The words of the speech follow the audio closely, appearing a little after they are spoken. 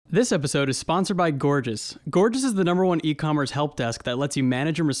This episode is sponsored by Gorgias. Gorgias is the #1 e-commerce help desk that lets you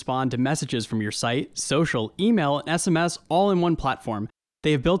manage and respond to messages from your site, social, email, and SMS all in one platform.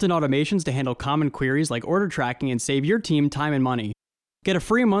 They have built-in automations to handle common queries like order tracking and save your team time and money. Get a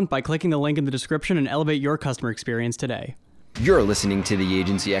free month by clicking the link in the description and elevate your customer experience today. You're listening to the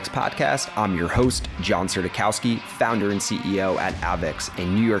Agency X podcast. I'm your host, John Sertikowski, founder and CEO at Avex, a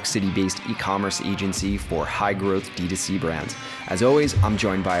New York City-based e-commerce agency for high-growth D2C brands. As always, I'm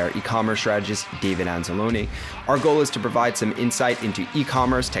joined by our e-commerce strategist, David Anzalone. Our goal is to provide some insight into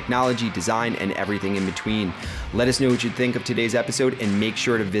e-commerce, technology, design, and everything in between. Let us know what you think of today's episode and make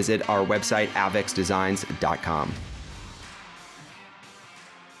sure to visit our website, avexdesigns.com.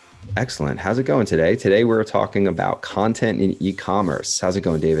 Excellent. How's it going today? Today we're talking about content in e-commerce. How's it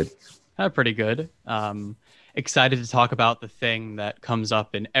going, David? Pretty good. Excited to talk about the thing that comes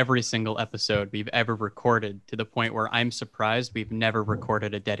up in every single episode we've ever recorded, to the point where I'm surprised we've never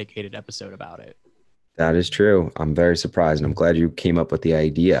recorded a dedicated episode about it. That is true. I'm very surprised, and I'm glad you came up with the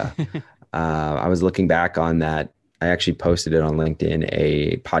idea. I was looking back on that. I actually posted it on LinkedIn,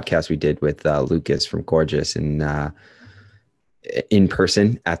 a podcast we did with Lucas from Gorgias, and in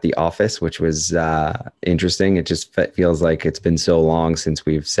person at the office, which was interesting. It just feels like it's been so long since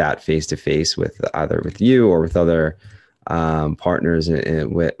we've sat face to face with either with you or with other partners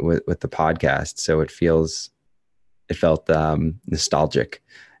with the podcast. So it felt nostalgic,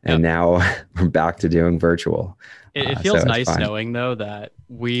 and now we're back to doing virtual. It feels nice knowing though that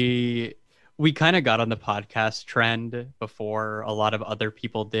we kind of got on the podcast trend before a lot of other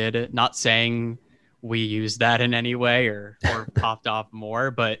people did. Not saying we use that in any way or popped off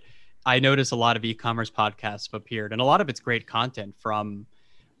more, but I notice a lot of e-commerce podcasts have appeared, and a lot of it's great content from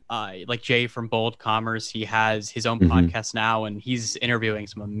like Jay from Bold Commerce. He has his own podcast now, and he's interviewing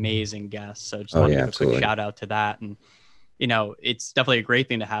some amazing guests. So just want to give a quick shout out to that. And, you know, it's definitely a great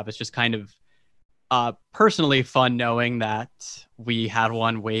thing to have. It's just kind of personally fun knowing that we had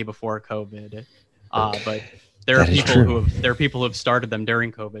one way before COVID. But there are people who have started them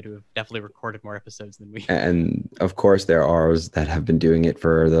during COVID who have definitely recorded more episodes than we. And of course, there are that have been doing it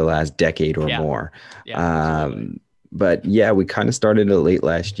for the last decade or more. But yeah, we kind of started it late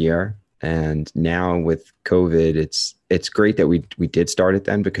last year, and now with COVID, it's great that we did start it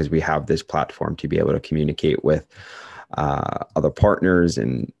then, because we have this platform to be able to communicate with other partners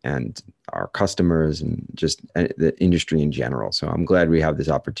and our customers and just the industry in general. So I'm glad we have this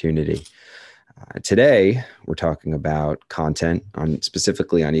opportunity. Today, we're talking about content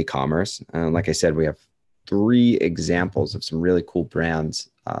specifically on e-commerce. Like I said, we have 3 examples of some really cool brands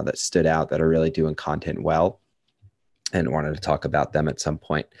that stood out that are really doing content well, and wanted to talk about them at some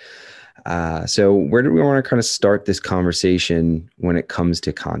point. So where do we want to kind of start this conversation when it comes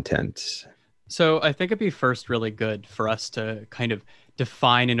to content? So I think it'd be first really good for us to kind of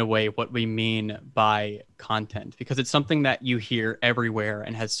define in a way what we mean by content, because it's something that you hear everywhere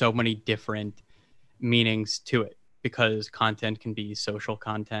and has so many different meanings to it, because content can be social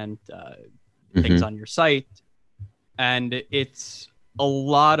content, things on your site, and it's a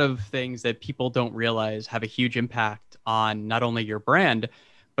lot of things that people don't realize have a huge impact on not only your brand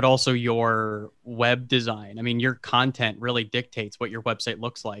but also your web design. I mean, your content really dictates what your website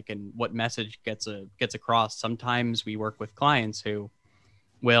looks like and what message gets across. Sometimes we work with clients who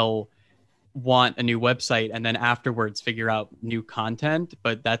will want a new website and then afterwards figure out new content,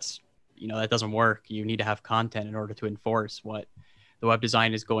 but that doesn't work. You need to have content in order to enforce what the web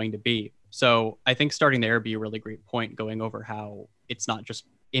design is going to be. So I think starting there would be a really great point, going over how it's not just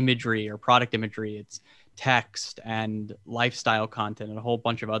imagery or product imagery, it's text and lifestyle content and a whole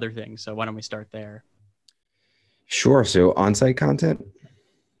bunch of other things. So why don't we start there? Sure. So on-site content.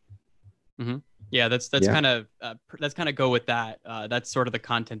 Yeah, that's kind of go with that. That's sort of the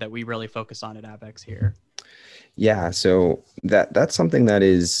content that we really focus on at Avex here. Yeah. So that's something that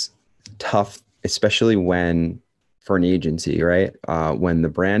is tough, especially for an agency, right? When the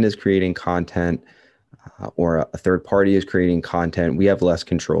brand is creating content or a third party is creating content, we have less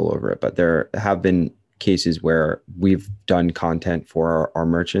control over it. But there have been cases where we've done content for our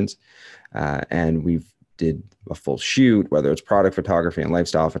merchants, and we've did a full shoot, whether it's product photography and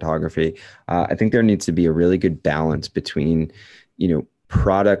lifestyle photography. I think there needs to be a really good balance between,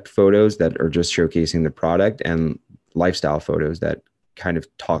 product photos that are just showcasing the product and lifestyle photos that kind of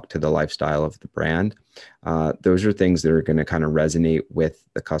talk to the lifestyle of the brand. Those are things that are going to kind of resonate with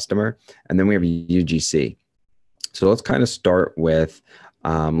the customer. And then we have UGC. So let's kind of start with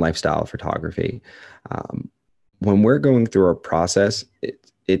lifestyle photography. When we're going through our process,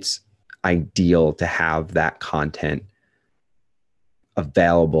 it's ideal to have that content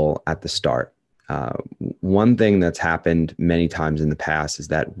available at the start. one thing that's happened many times in the past is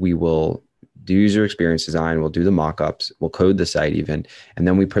that we will do user experience design, we'll do the mock-ups, we'll code the site even, and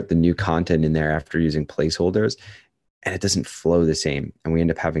then we put the new content in there after using placeholders, and it doesn't flow the same, and we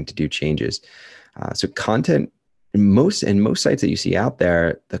end up having to do changes. So content, in most sites that you see out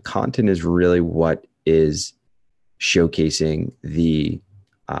there, the content is really what is showcasing the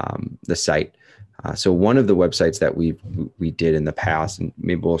site. So one of the websites that we did in the past, and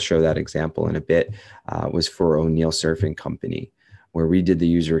maybe we'll show that example in a bit, was for O'Neill Surfing Company, where we did the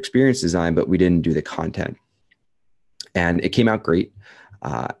user experience design, but we didn't do the content. And it came out great.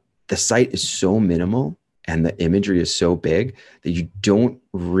 The site is so minimal and the imagery is so big that you don't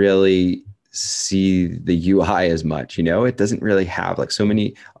really see the UI as much. It doesn't really have, like, so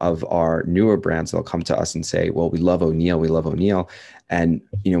many of our newer brands, they'll come to us and say, well, we love O'Neill. And,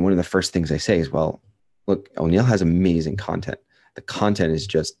 one of the first things I say is, well, look, O'Neill has amazing content. The content is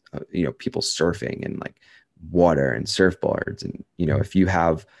just, people surfing and like water and surfboards. And, if you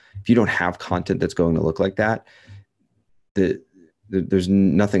don't have content that's going to look like that, there's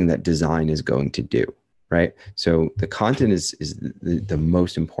nothing that design is going to do. Right. So the content is the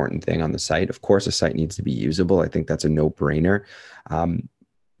most important thing on the site. Of course, a site needs to be usable. I think that's a no-brainer.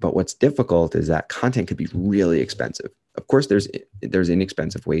 But what's difficult is that content could be really expensive. Of course, there's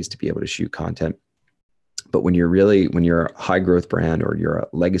inexpensive ways to be able to shoot content. But when you're a high growth brand or you're a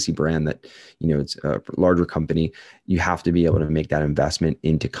legacy brand that, it's a larger company, you have to be able to make that investment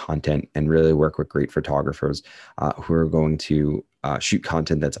into content and really work with great photographers who are going to shoot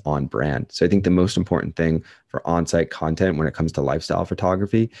content that's on brand. So I think the most important thing for on-site content when it comes to lifestyle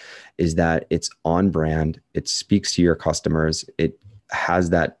photography is that it's on brand. It speaks to your customers. It has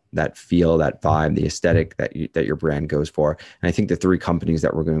that feel, that vibe, the aesthetic that your brand goes for. And I think the three companies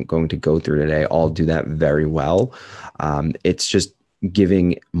that we're going to go through today all do that very well. It's just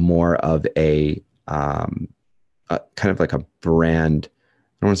giving more of a kind of like a brand.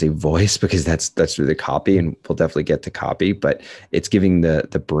 I don't want to say voice because that's through the copy, and we'll definitely get to copy, but it's giving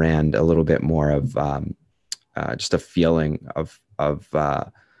the brand a little bit more of just a feeling of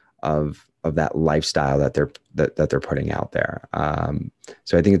that lifestyle that they're putting out there.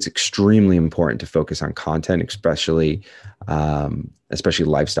 So I think it's extremely important to focus on content, especially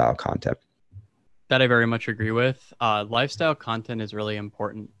lifestyle content. That I very much agree with. Lifestyle content is really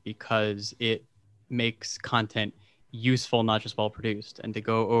important because it makes content useful, not just well produced. And to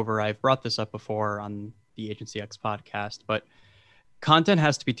go over, I've brought this up before on the Agency X podcast, but content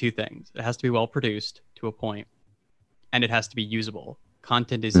has to be two things. It has to be well produced to a point, and it has to be usable.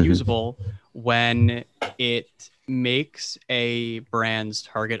 Content is usable when it makes a brand's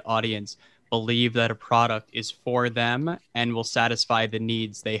target audience believe that a product is for them and will satisfy the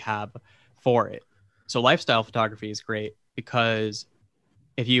needs they have for it. So lifestyle photography is great because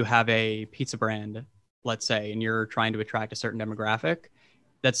if you have a pizza brand, let's say, and you're trying to attract a certain demographic,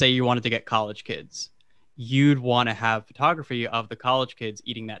 let's say you wanted to get college kids, you'd want to have photography of the college kids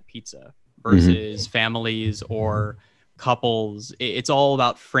eating that pizza versus families or couples. It's all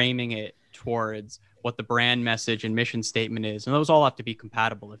about framing it towards what the brand message and mission statement is. And those all have to be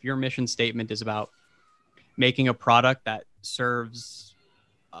compatible. If your mission statement is about making a product that serves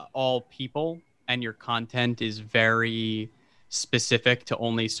all people and your content is very specific to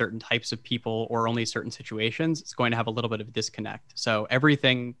only certain types of people or only certain situations, it's going to have a little bit of a disconnect. So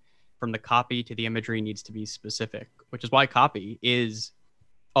everything from the copy to the imagery needs to be specific, which is why copy is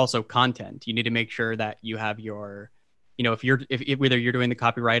also content. You need to make sure that you have your, if whether you're doing the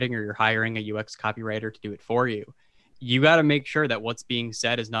copywriting or you're hiring a UX copywriter to do it for you, you got to make sure that what's being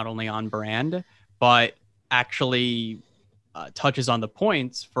said is not only on brand, but actually touches on the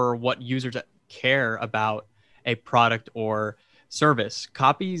points for what users care about a product or service.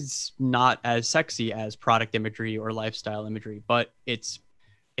 Copy's not as sexy as product imagery or lifestyle imagery, but it's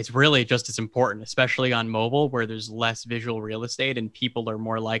really just as important, especially on mobile where there's less visual real estate and people are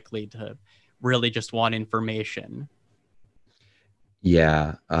more likely to really just want information.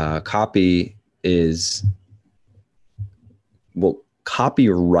 Yeah. Copywriting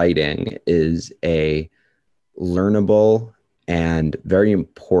is a learnable and very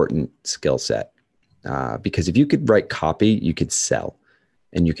important skill set. Because if you could write copy, you could sell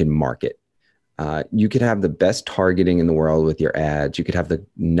and you can market. You could have the best targeting in the world with your ads. You could have the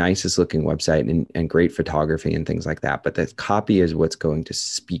nicest looking website and great photography and things like that. But the copy is what's going to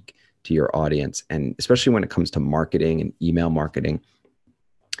speak to your audience. And especially when it comes to marketing and email marketing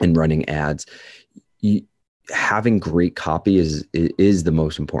and running ads, having great copy is the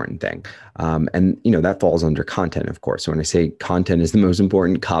most important thing. And that falls under content, of course. So when I say content is the most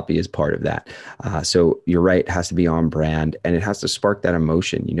important, copy is part of that. So you're right, it has to be on brand, and it has to spark that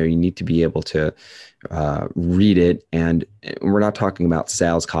emotion. You need to be able to read it. And we're not talking about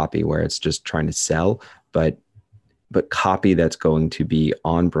sales copy where it's just trying to sell, but copy that's going to be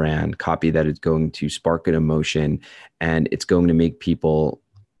on brand, copy that is going to spark an emotion, and it's going to make people,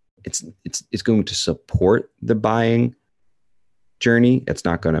 it's going to support the buying journey. It's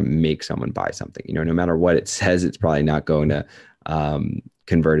not going to make someone buy something. No matter what it says, it's probably not going to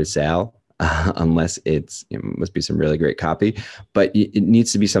convert a sale unless must be some really great copy. But it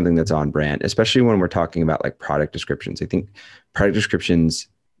needs to be something that's on brand, especially when we're talking about like product descriptions. I think product descriptions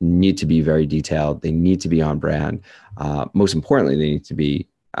need to be very detailed. They need to be on brand. Most importantly, they need to be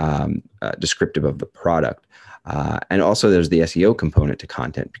descriptive of the product. And also there's the SEO component to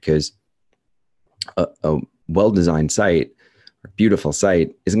content, because a well-designed site, or beautiful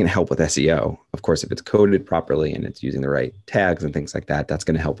site, isn't going to help with SEO. Of course, if it's coded properly and it's using the right tags and things like that, that's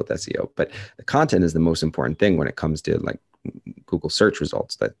going to help with SEO. But the content is the most important thing when it comes to like Google search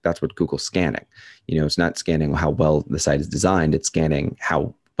results. That's what Google's scanning. It's not scanning how well the site is designed. It's scanning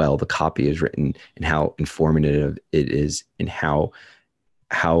how well the copy is written and how informative it is, and how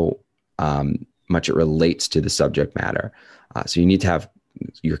much it relates to the subject matter. So you need to have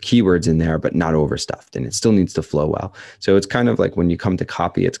your keywords in there, but not overstuffed, and it still needs to flow well. So it's kind of like when you come to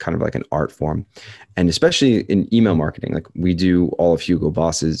copy, it's kind of like an art form. And especially in email marketing, like we do all of Hugo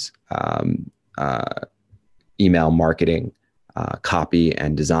Boss's email marketing, copy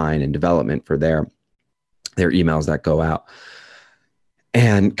and design and development for their emails that go out.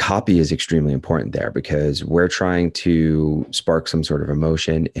 And copy is extremely important there, because we're trying to spark some sort of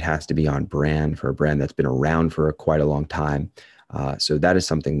emotion. It has to be on brand for a brand that's been around for quite a long time. So that is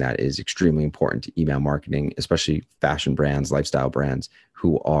something that is extremely important to email marketing, especially fashion brands, lifestyle brands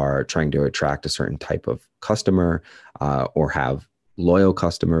who are trying to attract a certain type of customer or have loyal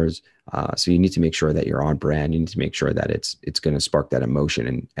customers. So you need to make sure that you're on brand. You need to make sure that it's going to spark that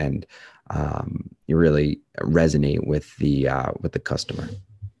emotion and you really resonate with the customer.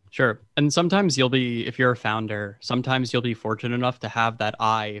 Sure. And sometimes if you're a founder, sometimes you'll be fortunate enough to have that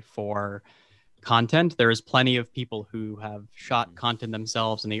eye for content. There is plenty of people who have shot content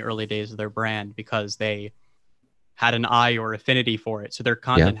themselves in the early days of their brand because they had an eye or affinity for it. So their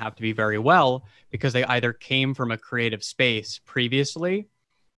content have to be very well because they either came from a creative space previously,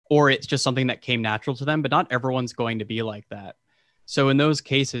 or it's just something that came natural to them, but not everyone's going to be like that. So in those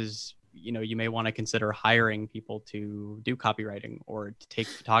cases, you may want to consider hiring people to do copywriting or to take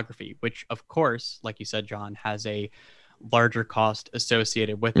photography, which of course, like you said, John, has a larger cost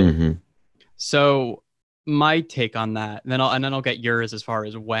associated with it. Mm-hmm. So my take on that, and then I'll get yours as far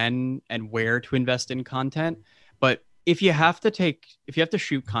as when and where to invest in content. But if you have to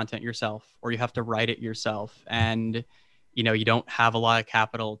shoot content yourself, or you have to write it yourself, and you don't have a lot of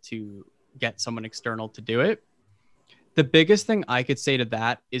capital to get someone external to do it, the biggest thing I could say to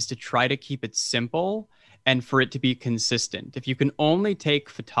that is to try to keep it simple and for it to be consistent. If you can only take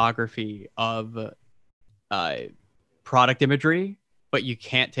photography of product imagery, but you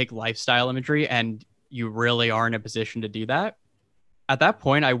can't take lifestyle imagery, and you really are in a position to do that, at that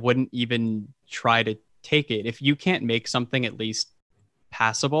point, I wouldn't even try to take it. If you can't make something at least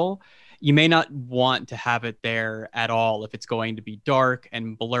passable, you may not want to have it there at all if it's going to be dark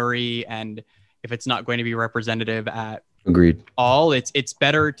and blurry, and if it's not going to be representative at Agreed. all. It's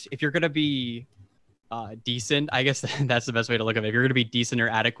better if you're going to be decent. I guess that's the best way to look at it. If you're going to be decent or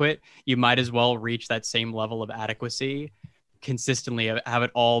adequate, you might as well reach that same level of adequacy consistently, have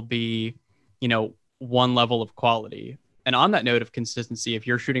it all be, one level of quality. And on that note of consistency, if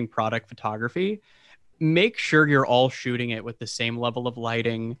you're shooting product photography, make sure you're all shooting it with the same level of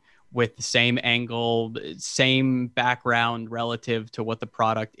lighting, with the same angle, same background relative to what the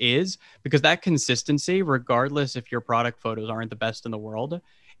product is, because that consistency, regardless if your product photos aren't the best in the world,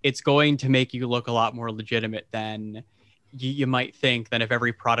 it's going to make you look a lot more legitimate than you might think, than if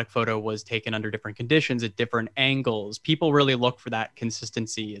every product photo was taken under different conditions at different angles. People really look for that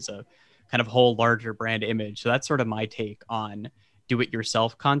consistency as a kind of whole larger brand image. So that's sort of my take on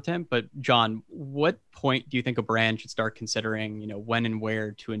do-it-yourself content. But John, what point do you think a brand should start considering, when and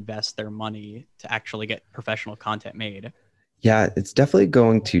where to invest their money to actually get professional content made? Yeah, it's definitely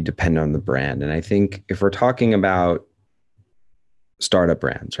going to depend on the brand. And I think if we're talking about startup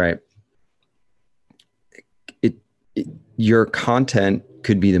brands, right? Your content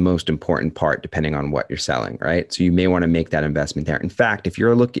could be the most important part depending on what you're selling, right? So you may want to make that investment there. In fact, if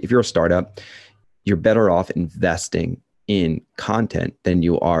you're a startup, you're better off investing in content than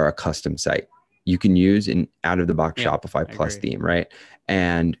you are a custom site. you can use an out of the box Yeah, Shopify I Plus agree. theme, right?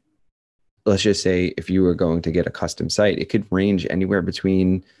 And let's just say if you were going to get a custom site, it could range anywhere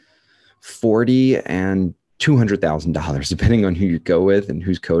between 40 and $200,000, depending on who you go with and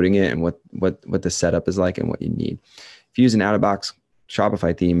who's coding it and what the setup is like and what you need. If you use an out of box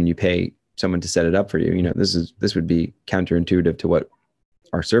Shopify theme and you pay someone to set it up for you, this would be counterintuitive to what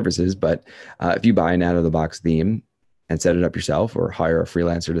our service is. But if you buy an out of the box theme and set it up yourself or hire a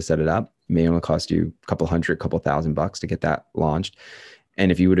freelancer to set it up, it may only cost you a couple hundred, couple $1,000 to get that launched.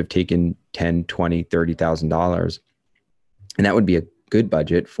 And if you would have taken 10, 20, $30,000, and that would be a good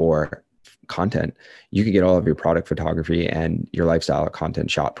budget for content, you could get all of your product photography and your lifestyle content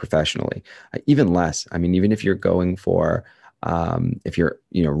shot professionally. Even less. I mean, even if you're going for, if you're,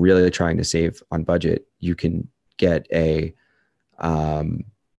 really trying to save on budget, you can get um,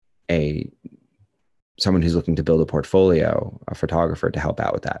 a someone who's looking to build a portfolio, a photographer to help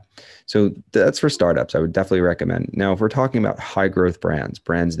out with that. So that's for startups. I would definitely recommend. Now, if we're talking about high growth brands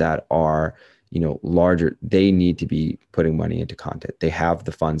that are, larger, they need to be putting money into content. They have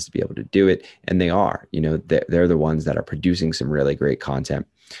the funds to be able to do it. And they are, they're the ones that are producing some really great content.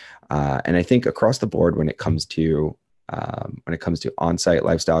 And I think across the board, when it comes to on-site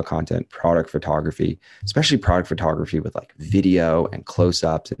lifestyle content, product photography, especially product photography with like video and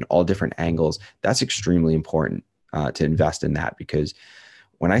close-ups and all different angles, that's extremely important to invest in that, because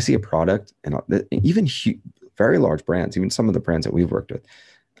when I see a product, and even very large brands, even some of the brands that we've worked with,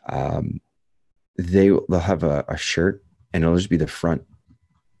 they'll have a shirt and it'll just be the front,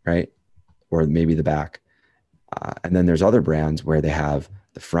 right? Or maybe the back. And then there's other brands where they have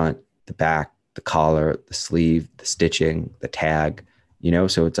the front, the back, the collar, the sleeve, the stitching, the tag,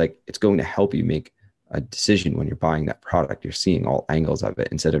 so it's like, it's going to help you make a decision when you're buying that product. You're seeing all angles of it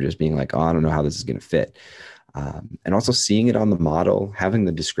instead of just being like, oh, I don't know how this is going to fit. And also seeing it on the model, having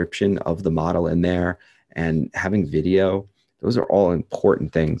the description of the model in there and having video, those are all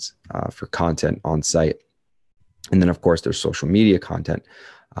important things for content on site. And then of course there's social media content.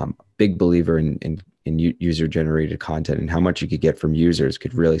 Big believer in user generated content, and how much you could get from users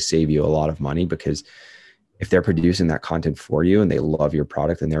could really save you a lot of money, because if they're producing that content for you and they love your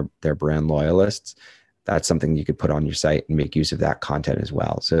product and they're brand loyalists, that's something you could put on your site and make use of that content as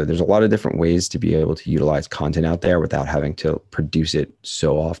well. So there's a lot of different ways to be able to utilize content out there without having to produce it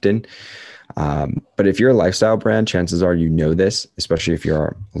so often. But if you're a lifestyle brand, chances are this, especially if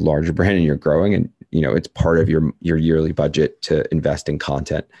you're a larger brand and you're growing, and it's part of your yearly budget to invest in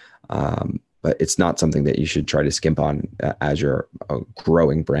content. But it's not something that you should try to skimp on as you're a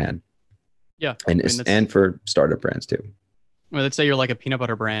growing brand. Yeah. And for startup brands too. Well, let's say you're like a peanut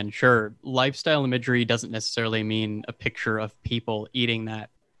butter brand. Sure, lifestyle imagery doesn't necessarily mean a picture of people eating that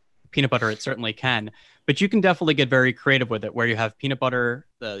peanut butter. It certainly can, but you can definitely get very creative with it, where you have peanut butter,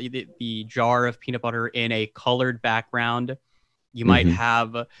 the jar of peanut butter in a colored background. You might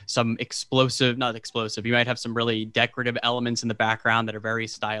have some not explosive. You might have some really decorative elements in the background that are very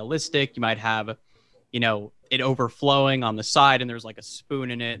stylistic. You might have, it overflowing on the side, and there's like a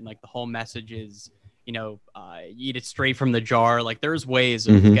spoon in it, and like the whole message is, eat it straight from the jar. Like there's ways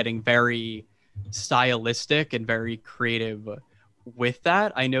of getting very stylistic and very creative with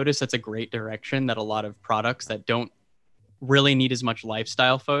that. I notice that's a great direction that a lot of products that don't really need as much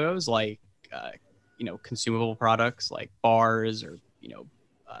lifestyle photos, like consumable products like bars or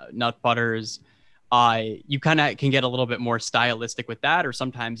nut butters, you kind of can get a little bit more stylistic with that. Or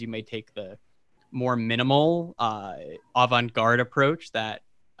sometimes you may take the more minimal avant-garde approach that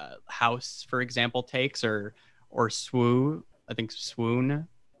House, for example, takes, or Swoon. I think Swoon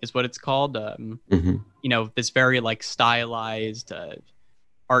is what it's called. This very like stylized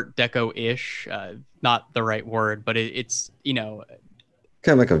art deco-ish, not the right word, but it's kind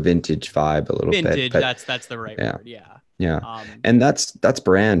of like a vintage vibe a little vintage, bit. That's the right word. Yeah. And that's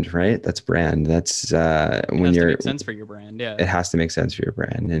brand, right? That's brand. That's when to make sense for your brand. Yeah. It has to make sense for your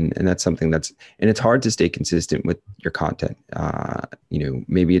brand. And that's something and it's hard to stay consistent with your content.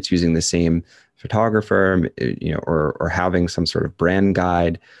 Maybe it's using the same photographer, or having some sort of brand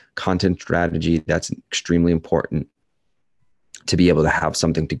guide, content strategy. That's extremely important to be able to have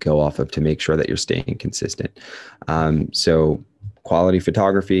something to go off of to make sure that you're staying consistent. So quality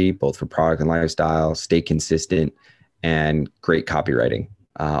photography, both for product and lifestyle, stay consistent, and great copywriting.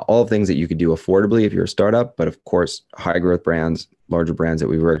 All things that you could do affordably if you're a startup, but of course, high growth brands, larger brands that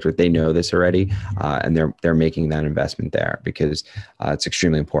we've worked with, they know this already, and they're making that investment there, because it's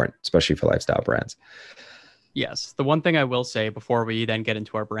extremely important, especially for lifestyle brands. Yes. The one thing I will say before we then get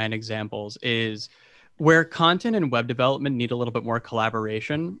into our brand examples is where content and web development need a little bit more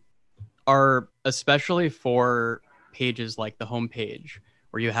collaboration are especially for pages like the homepage,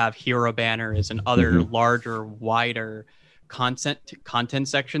 where you have hero banners and other Hmm. larger, wider content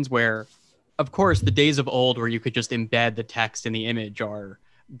sections where, of course, the days of old where you could just embed the text in the image are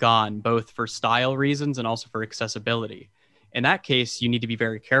gone, both for style reasons and also for accessibility. In that case, you need to be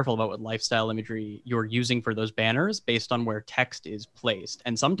very careful about what lifestyle imagery you're using for those banners based on where text is placed.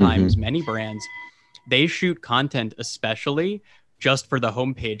 And sometimes Hmm. many brands, they shoot content especially just for the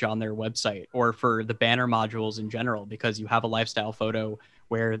homepage on their website or for the banner modules in general, because you have a lifestyle photo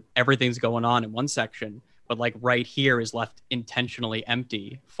where everything's going on in one section, but like right here is left intentionally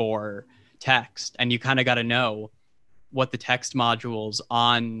empty for text. And you kind of got to know what the text modules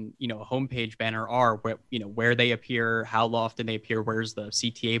on, you know, a homepage banner are, where, you know, where they appear, how often they appear, where's the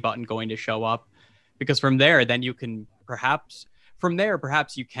CTA button going to show up, because from there then you can perhaps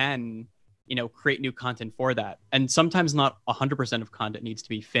you can, you know, create new content for that. And sometimes not 100% of content needs to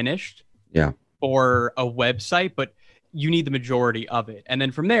be finished Yeah. for a website, but you need the majority of it. And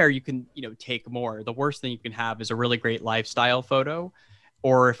then from there, you can, you know, take more. The worst thing you can have is a really great lifestyle photo,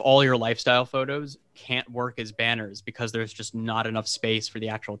 or if all your lifestyle photos can't work as banners because there's just not enough space for the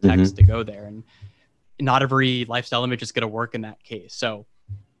actual text Hmm. to go there. And not every lifestyle image is going to work in that case. So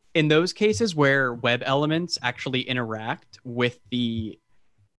in those cases where web elements actually interact with the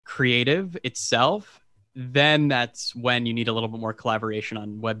creative itself, then that's when you need a little bit more collaboration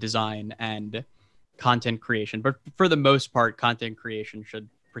on web design and content creation. But for the most part, content creation should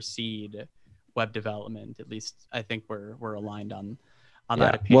precede web development. At least I think we're aligned on that Yeah.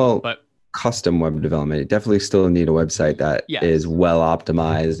 opinion. Well, But custom web development, you definitely still need a website that is yes. well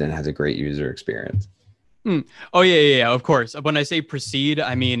optimized and has a great user experience. Hmm. Oh yeah, of course. When I say proceed,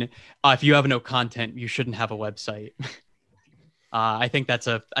 I mean if you have no content, you shouldn't have a website. I think that's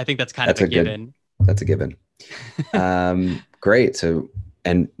kind of That's a a good, given. that's a given. Great. So,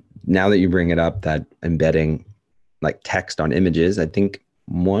 and now that you bring it up, that embedding like text on images, I think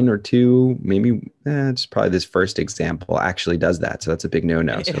one or two, maybe it's probably this first example actually does that. So that's a big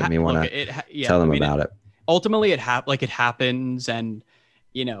no-no. So you may want Look, to yeah. tell I them mean, about it. ultimately it happens, and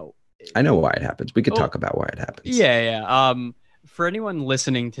you know, I know why it happens. We could well, talk about why it happens. yeah. For anyone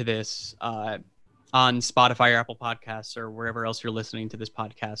listening to this, on Spotify or Apple Podcasts or wherever else you're listening to this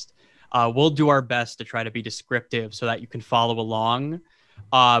podcast, we'll do our best to try to be descriptive so that you can follow along.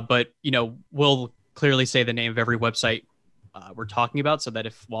 But you know, we'll clearly say the name of every website we're talking about, so that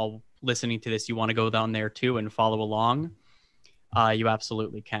if while listening to this you want to go down there too and follow along, you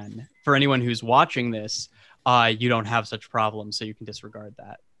absolutely can. For anyone who's watching this, you don't have such problems, so you can disregard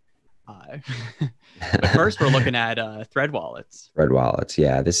that. Uh, but first, we're looking at Thread wallets. Red Wallets.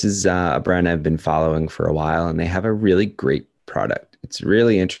 Yeah, this is a brand I've been following for a while, and they have a really great product. It's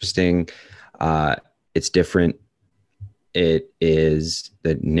really interesting. Uh, it's different. It is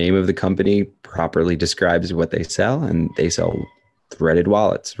the name of the company properly describes what they sell, and they sell threaded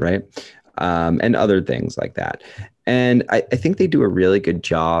wallets, right? And other things like that. And I think they do a really good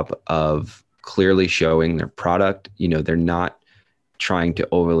job of clearly showing their product. You know, they're not trying to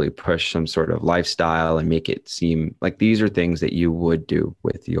overly push some sort of lifestyle and make it seem like these are things that you would do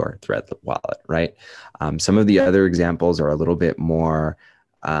with your Thread wallet, right? Some of the other examples are a little bit more,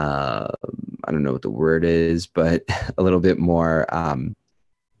 I don't know what the word is, but a little bit more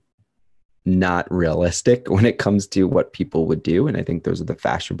not realistic when it comes to what people would do. And I think those are the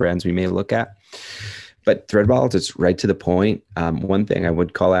fashion brands we may look at. But Thread wallets, it's right to the point. One thing I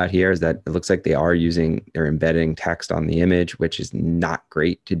would call out here is that it looks like they're embedding text on the image, which is not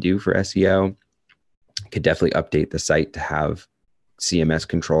great to do for SEO. Could definitely update the site to have CMS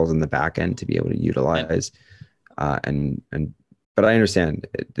controls in the back end to be able to utilize. But I understand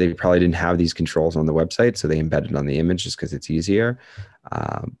they probably didn't have these controls on the website, so they embedded on the image just because it's easier.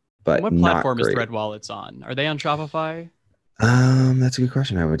 But What not platform is great. Thread wallets on? Are they on Shopify? That's a good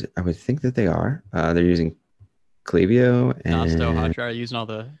question. I would think that they are. They're using Klaviyo Nosto, and Hotjar,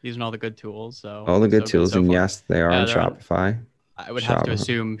 using all the good tools. So all the good so good tools. so And far. yes, they are Yeah, on they're on. Shopify. I would have to Shop.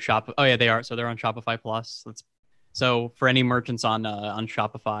 assume Shop. Oh yeah, they are. So they're on Shopify Plus. So for any merchants on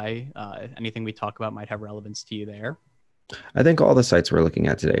Shopify, anything we talk about might have relevance to you there. I think all the sites we're looking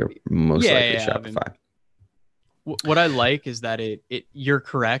at today are most likely Yeah. I mean, Shopify. what I like is that it you're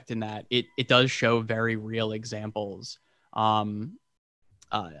correct in that it does show very real examples um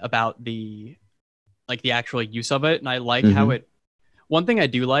about the actual use of it, and I like how Mm-hmm. it. One thing I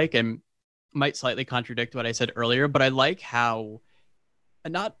do like, and might slightly contradict what I said earlier, but I like how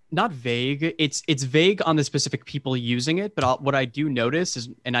not vague. It's vague on the specific people using it, but what I do notice is,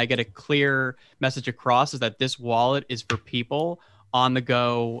 and I get a clear message across, is that this wallet is for people on the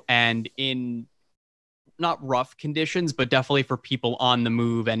go and in not rough conditions, but definitely for people on the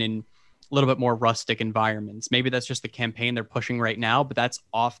move and in little bit more rustic environments. Maybe that's just the campaign they're pushing right now, but that's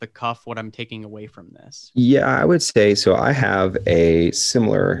off the cuff what I'm taking away from this. Yeah, I would say so. I have a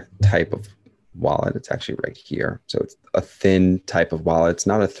similar type of wallet. It's actually right here. So it's a thin type of wallet. It's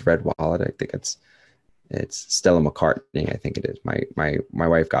not a thread wallet. I think it's Stella McCartney. I think it is. My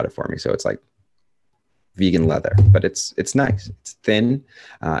wife got it for me. So it's like vegan leather, but it's nice. It's thin,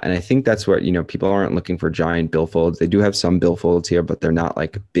 and I think that's what, you know, people aren't looking for giant billfolds. They do have some billfolds here, but they're not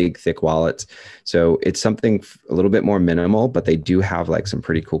like big, thick wallets. So it's something a little bit more minimal, but they do have like some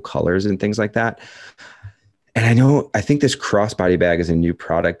pretty cool colors and things like that. And I think this crossbody bag is a new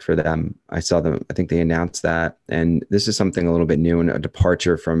product for them. I saw them, I think they announced that. And this is something a little bit new and a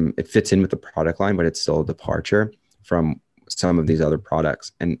departure from, it fits in with the product line, but it's still a departure from some of these other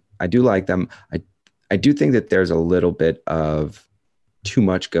products. And I do like them. I do think that there's a little bit of too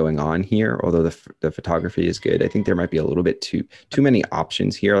much going on here, although the photography is good. I think there might be a little bit too many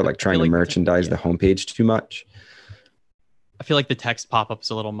options here, like trying to merchandise the homepage too much. I feel like the text pop-up is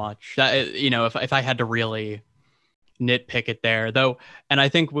a little much. That, you know, if I had to really nitpick it there, though, and I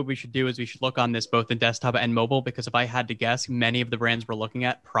think what we should do is we should look on this both in desktop and mobile, because if I had to guess, many of the brands we're looking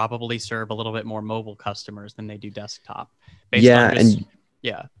at probably serve a little bit more mobile customers than they do desktop. Yeah.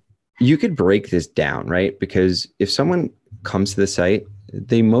 You could break this down, right? Because if someone comes to the site,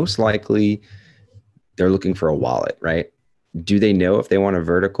 they most likely, they're looking for a wallet, right? Do they know if they want a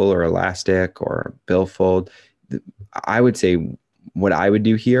vertical or elastic or billfold? I would say what I would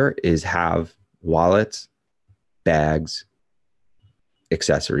do here is have wallets, bags,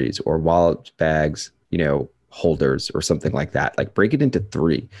 accessories, or wallet, bags, you know, holders or something like that. Like break it into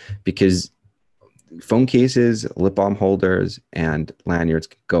 3, because phone cases, lip balm holders, and lanyards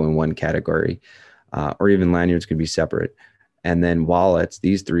could go in one category, or even lanyards could be separate. And then wallets,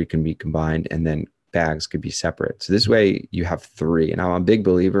 these 3 can be combined, and then bags could be separate. So this way you have 3. And I'm a big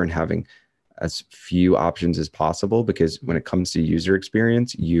believer in having as few options as possible, because when it comes to user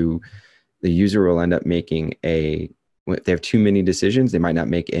experience, the user will end up making if they have too many decisions, they might not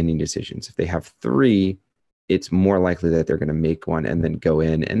make any decisions. If they have 3, it's more likely that they're going to make one and then go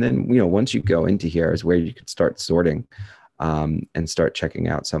in. And then, you know, once you go into here is where you can start sorting and start checking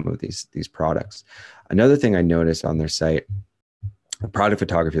out some of these products. Another thing I noticed on their site, the product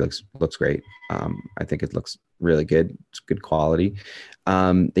photography looks great. I think it looks really good. It's good quality.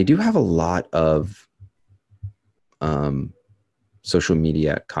 They do have a lot of social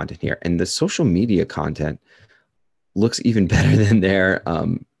media content here, and the social media content looks even better than their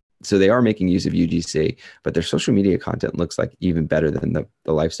so they are making use of UGC, but their social media content looks like even better than the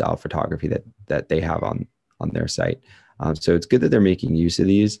lifestyle photography that they have on their site. So it's good that they're making use of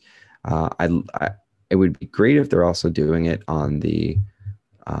these. It would be great if they're also doing it on the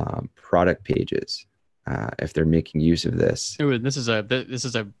product pages, if they're making use of this. Ooh, this is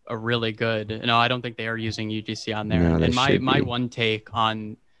a really good. No, I don't think they are using UGC on there. No, and my one take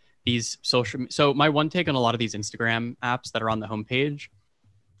on these my one take on a lot of these Instagram apps that are on the homepage,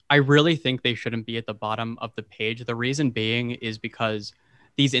 I really think they shouldn't be at the bottom of the page. The reason being is because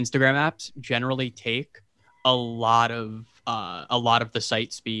these Instagram apps generally take a lot of the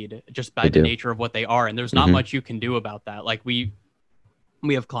site speed just by the nature of what they are, and there's not much you can do about that. Like we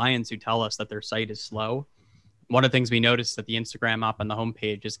have clients who tell us that their site is slow. One of the things we noticed that the Instagram app on the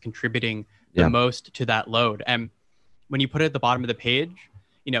homepage is contributing the most to that load. And when you put it at the bottom of the page,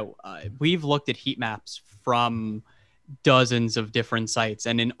 you know, we've looked at heat maps from dozens of different sites,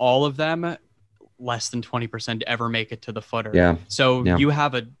 and in all of them, less than 20% ever make it to the footer.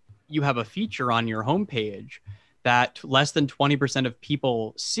 You have a feature on your homepage that less than 20% of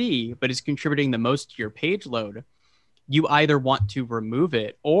people see, but is contributing the most to your page load. You either want to remove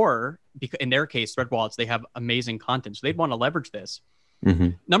it, or because in their case, Thread Wallets, they have amazing content, so they'd want to leverage this.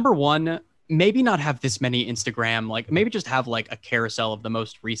 Number one, maybe not have this many Instagram, like maybe just have like a carousel of the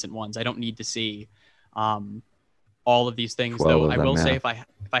most recent ones. I don't need to see all of these things, though. I will say if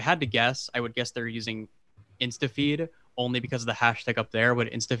I had to guess, I would guess they're using InstaFeed, only because of the hashtag up there. What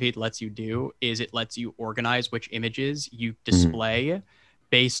InstaFeed lets you do is it lets you organize which images you display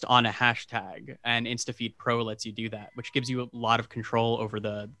based on a hashtag, and InstaFeed Pro lets you do that, which gives you a lot of control over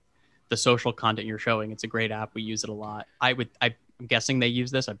the social content you're showing. It's a great app. We use it a lot. I'm guessing they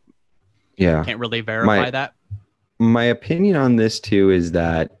use this. I can't really verify that. My opinion on this too is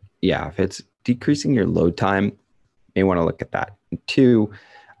that, if it's decreasing your load time, you may want to look at that. 2,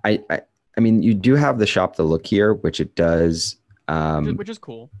 I mean, you do have the shop the look here, which it does. Which is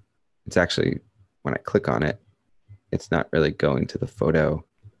cool. It's actually, when I click on it, it's not really going to the photo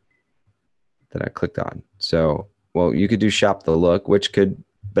that I clicked on. So, well, you could do shop the look,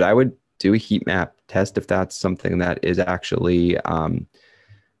 but I would do a heat map test if that's something that is actually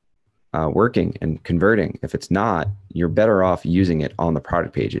working and converting. If it's not, you're better off using it on the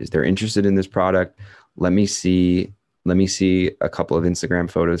product pages. They're interested in this product. Let me see a couple of Instagram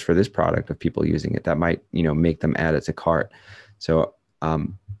photos for this product of people using it. That might, make them add it to cart. So,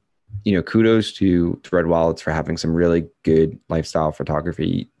 kudos to Red Wallets for having some really good lifestyle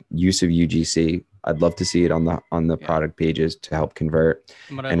photography use of UGC. I'd love to see it on the product pages to help convert,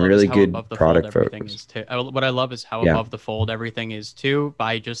 and really good product photos. What I love is how above the fold everything is too.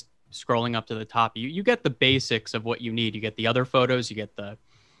 By just scrolling up to the top, you get the basics of what you need. You get the other photos, you get the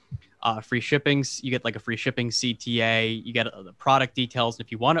free shippings, you get like a free shipping CTA, you get the product details. And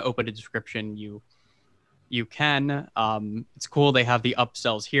if you want to open a description, you can. It's cool. They have the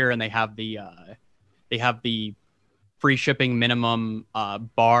upsells here, and they have the free shipping minimum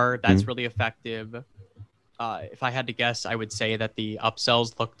bar. That's really effective. If I had to guess, I would say that the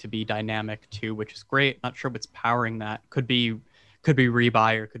upsells look to be dynamic too, which is great. Not sure what's powering that. Could be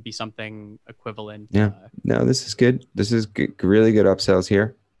rebuy, or could be something equivalent. Yeah. No, this is good. This is good, really good upsells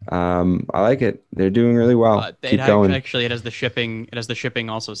here. I like it. They're doing really well. Keep going. Actually, it has the shipping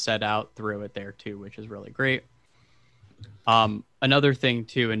also set out through it there too, which is really great. Another thing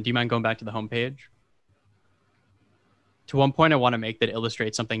too, and do you mind going back to the homepage? To one point I want to make that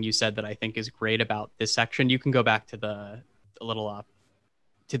illustrates something you said that I think is great about this section. You can go back to the little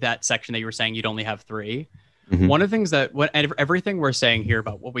to that section that you were saying you'd only have 3. Mm-hmm. One of the things that everything we're saying here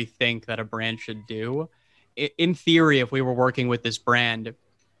about what we think that a brand should do, in theory, if we were working with this brand,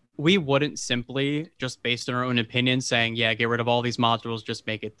 we wouldn't simply, just based on our own opinion, saying, yeah, get rid of all these modules, just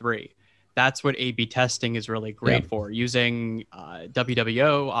make it 3. That's what A/B testing is really great for, using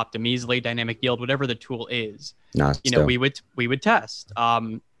WWO, Optimizely, Dynamic Yield, whatever the tool is. We would test,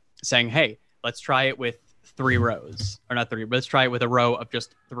 saying, hey, let's try it with 3 rows, or not 3. Let's try it with a row of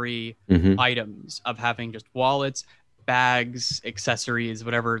just 3 items, of having just wallets, bags, accessories,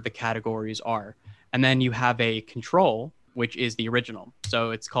 whatever the categories are. And then you have a control, which is the original.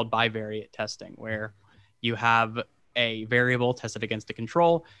 So it's called bivariate testing, where you have a variable tested against a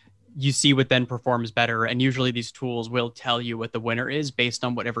control. You see what then performs better. And usually these tools will tell you what the winner is based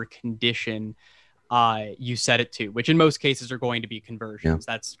on whatever condition you set it to, which in most cases are going to be conversions.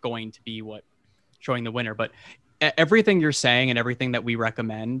 Yeah. That's going to be what showing the winner. But everything you're saying and everything that we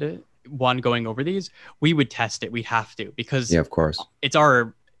recommend, going over these, we would test it. We have to, because of course,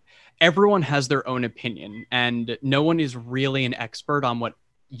 everyone has their own opinion, and no one is really an expert on what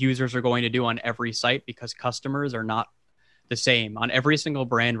users are going to do on every site, because customers are not the same on every single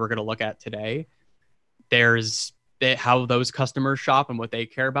brand we're going to look at today. There's how those customers shop and what they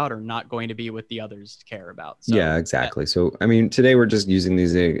care about are not going to be what the others care about. So, yeah, exactly. So, I mean, today we're just using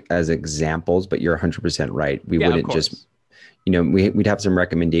these as examples, but you're 100% right. We wouldn't just, we'd have some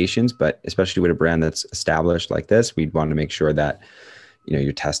recommendations, but especially with a brand that's established like this, we'd want to make sure that,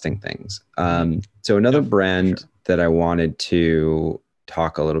 you're testing things. So another brand that I wanted to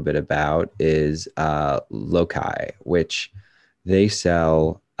talk a little bit about is Lokai, which they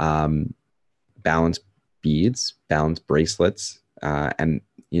sell balance beads, balance bracelets, and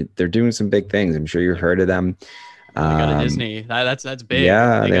they're doing some big things. I'm sure you've heard of them. They got a Disney. That's big.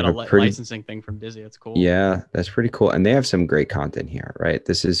 Yeah, they got a licensing thing from Disney. That's cool. Yeah, that's pretty cool. And they have some great content here, right?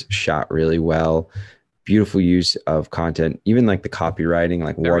 This is shot really well. Beautiful use of content, even like the copywriting,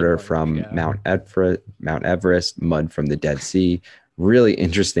 like very water from Mount Everest, mud from the Dead Sea. Really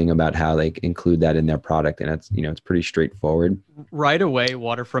interesting about how they include that in their product, and it's pretty straightforward. Right away,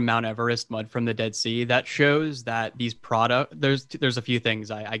 water from Mount Everest, mud from the Dead Sea. That shows that these there's a few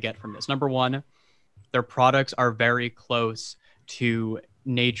things I get from this. Number one, their products are very close to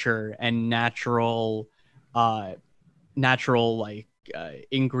nature and natural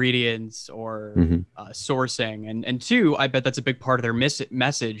ingredients or sourcing, and 2, I bet that's a big part of their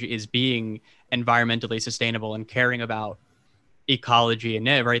message is being environmentally sustainable and caring about ecology.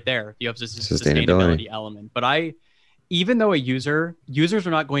 And right there, you have this sustainability element. But even though users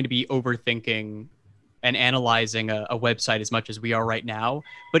are not going to be overthinking and analyzing a website as much as we are right now,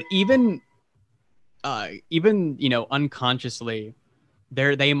 but even unconsciously,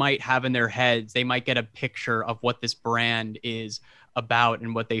 they might have in their heads, they might get a picture of what this brand is about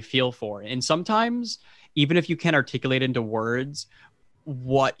and what they feel for. And sometimes, even if you can't articulate into words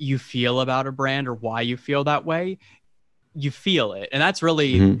what you feel about a brand or why you feel that way, you feel it. And that's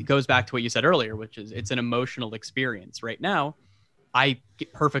really it goes back to what you said earlier, which is it's an emotional experience. Right now, I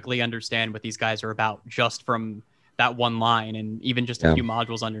perfectly understand what these guys are about just from that one line, and even just a few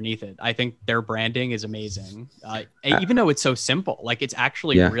modules underneath it. I think their branding is amazing. Even though it's so simple, like it's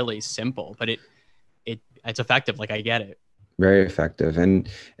actually really simple, but it's effective. Like I get it. Very effective. And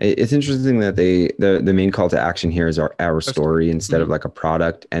it's interesting that the main call to action here is our Our story. story instead of Mhm. like a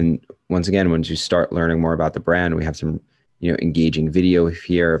product. And once again, once you start learning more about the brand, we have some, engaging video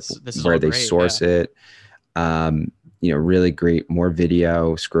here of This is where all they great. Yeah. source it. Really great, more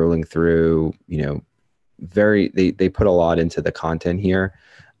video scrolling through, they put a lot into the content here.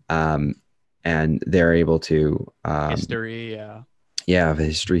 Um, and they're able to, History. Yeah. yeah, have a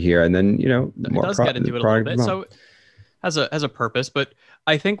history here. And then, It more does get the into it a little product bit. development. So has a purpose, but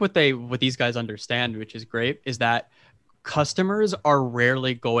I think what these guys understand, which is great, is that customers are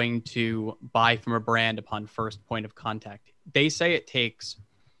rarely going to buy from a brand upon first point of contact. They say it takes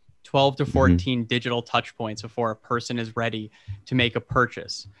 12 to Mhm. 14 digital touch points before a person is ready to make a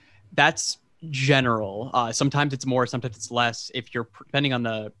purchase. That's general. Sometimes it's more, sometimes it's less if you're depending on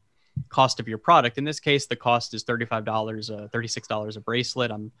the cost of your product. In this case, the cost is $35, $36 a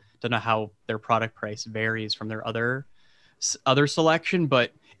bracelet. I don't know how their product price varies from their other selection,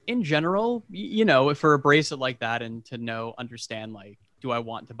 but in general, for a bracelet like that and to understand like, do I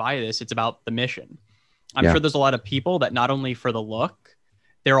want to buy this? It's about the mission. I'm Yeah. sure there's a lot of people that not only for the look,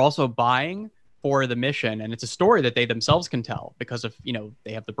 they're also buying for the mission, and it's a story that they themselves can tell because of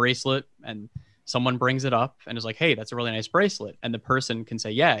they have the bracelet and someone brings it up and is like, hey, that's a really nice bracelet, and the person can say,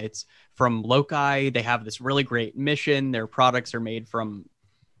 yeah, it's from Loci. They have this really great mission. Their products are made from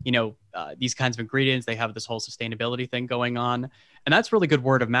these kinds of ingredients. They have this whole sustainability thing going on, and that's really good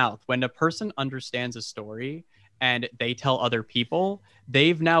word of mouth. When a person understands a story and they tell other people,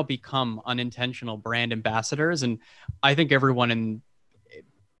 they've now become unintentional brand ambassadors. And I think everyone in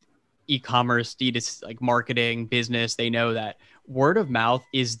e-commerce, like marketing, business, they know that word of mouth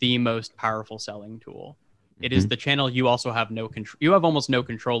is the most powerful selling tool. It is Mhm. the channel you also have no control. You have almost no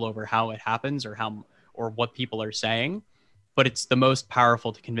control over how it happens or what people are saying, but it's the most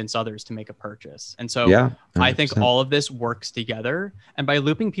powerful to convince others to make a purchase. And so Yeah, I think 100%. all of this works together. And by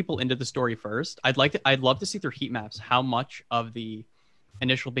looping people into the story first, I'd love to see through heat maps how much of the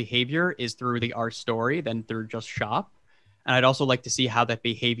initial behavior is through the art story than through just shop. And I'd also like to see how that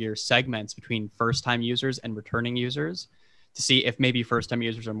behavior segments between first time users and returning users to see if maybe first time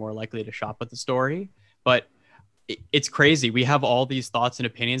users are more likely to shop with the story. But it's crazy. We have all these thoughts and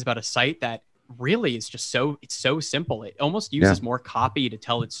opinions about a site that really is just it's so simple. It almost Yeah. uses more copy to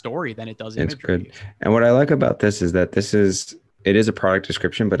tell its story than it does It's good. imagery. And what I like about this is that it is a product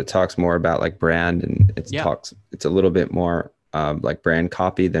description, but it talks more about like brand, and Yeah. it's a little bit more like brand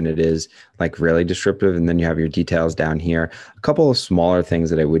copy than it is like really descriptive. And then you have your details down here. A couple of smaller things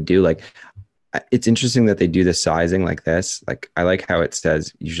that I would do, like it's interesting that they do the sizing like this. Like I like how it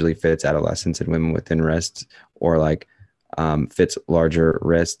says usually fits adolescents and women with thin wrists, or like fits larger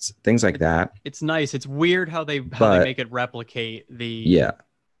wrists, things like that. It's nice. It's weird how they But make it replicate the yeah,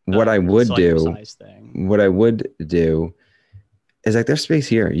 what I would selective do, size thing. what I would do is like there's space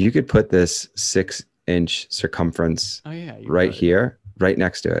here. You could put this 6-inch circumference Oh yeah, you right could. here, right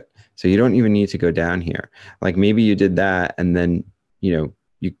next to it. So you don't even need to go down here. Like maybe you did that, and then you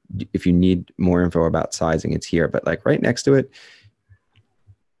if you need more info about sizing, it's here. But like right next to it,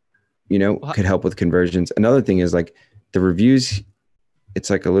 Well, could help with conversions. Another thing is like the reviews. It's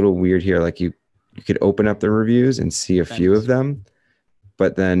like a little weird here. Like you could open up the reviews and see a few of them,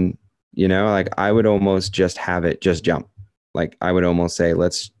 but then like I would almost just have it just jump. Like I would almost say,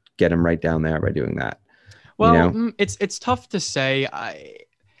 let's get them right down there by doing that. You well, know? it's tough to say.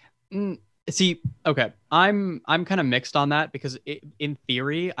 Mm, See, okay, I'm kind of mixed on that because in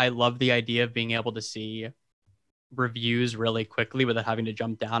theory, I love the idea of being able to see reviews really quickly without having to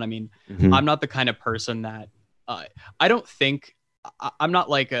jump down. I mean, Mhm. I'm not the kind of person that I don't think I'm not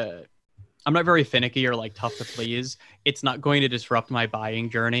like I'm not very finicky or like tough to please. It's not going to disrupt my buying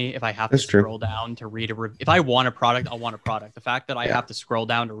journey if I have to That's true. scroll down to read a review. If I want a product, I'll want a product. The fact that I Yeah. have to scroll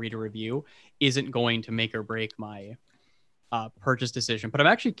down to read a review isn't going to make or break my purchase decision. But I'm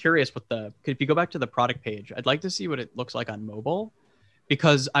actually curious if you go back to the product page, I'd like to see what it looks like on mobile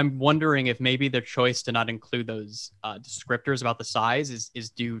because I'm wondering if maybe their choice to not include those descriptors about the size is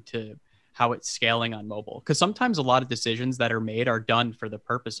due to how it's scaling on mobile. Because sometimes a lot of decisions that are made are done for the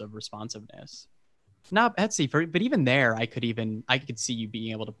purpose of responsiveness. Not Etsy, but even there, I could see you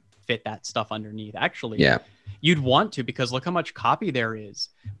being able to fit that stuff underneath. Actually, Yeah. you'd want to because look how much copy there is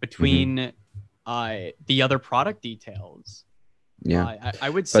Mhm. between the other product details. Yeah. I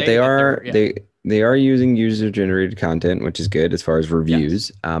would But say that they're yeah they are using user generated content, which is good as far as yes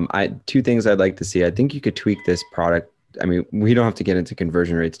reviews. I two things I'd like to see. I think you could tweak this product. I mean, we don't have to get into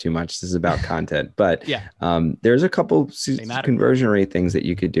conversion rates too much. This is about content, but yeah there's a couple they matter. conversion rate things that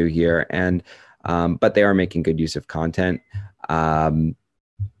you could do here, and but they are making good use of content. Um,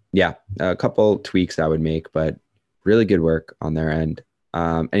 yeah, a couple tweaks I would make, but really good work on their end.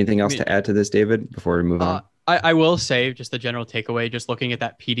 Anything I else mean, to add to this, David, before we move on? I will say just the general takeaway, just looking at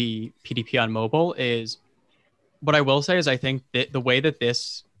that PDP on mobile is what I will say is I think that the way that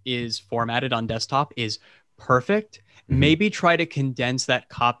this is formatted on desktop is perfect. Hmm. Maybe try to condense that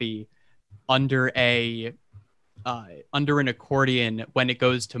copy under a under an accordion when it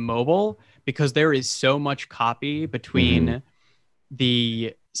goes to mobile because there is so much copy Hmm. between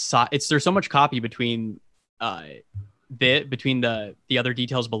there's so much copy between uh between the other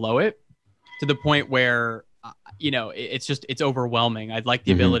details below it to the point where it's overwhelming. I'd like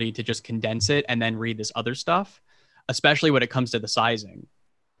the Hmm. ability to just condense it and then read this other stuff, especially when it comes to the sizing.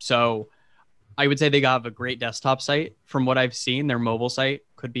 So I would say they have a great desktop site. From what I've seen, their mobile site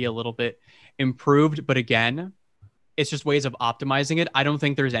could be a little bit improved, but again, it's just ways of optimizing it. I don't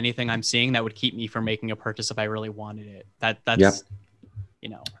think there's anything I'm seeing that would keep me from making a purchase if I really wanted it. That's Yep. you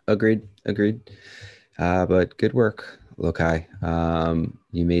know Agreed. Agreed. But good work, Lokai.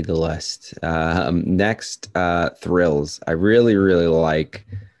 You made the list. Next, Thrills. I really, really like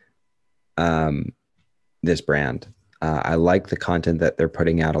um, this brand. I like the content that they're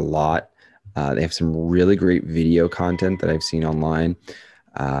putting out a lot. They have some really great video content that I've seen online,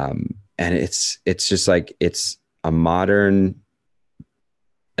 and it's just like it's a modern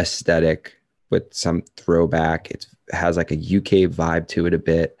aesthetic with some throwback. It has like a UK vibe to it a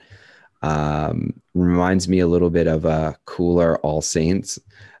bit. Reminds me a little bit of a cooler All Saints,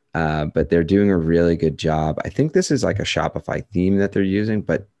 but they're doing a really good job. I think this is like a Shopify theme that they're using,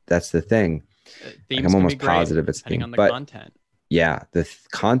 but that's the thing. Like themes I'm can be almost great positive it's a depending theme, on the but content. yeah, the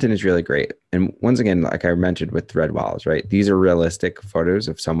content is really great. And once again, like I mentioned with Threadwalls, right? These are realistic photos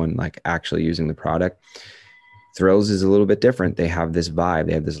of someone like actually using the product. Thrills is a little bit different. They have this vibe,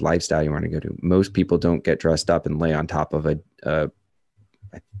 they have this lifestyle you want to go to. Most people don't get dressed up and lay on top of what's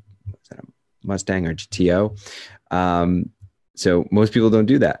that, a Mustang or GTO. Um, so most people don't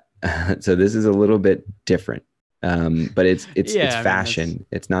do that. So this is a little bit different. But it's Yeah, I mean that's fashion.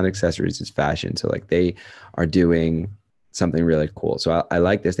 It's not accessories. It's fashion. So like they are doing something really cool. So I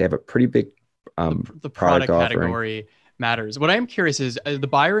like this. They have a pretty big the product product offering. category matters. What I am curious is the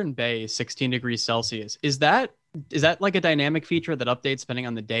Byron Bay 16 degrees Celsius. Is that like a dynamic feature that updates depending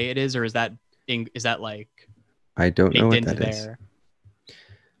on the day it is, or is that like I don't know baked what into that is. there?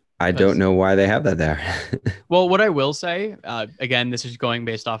 I don't Because know why they have that there. well, what I will say, again, this is going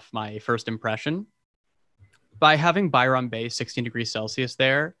based off my first impression. By having Byron Bay 16 degrees Celsius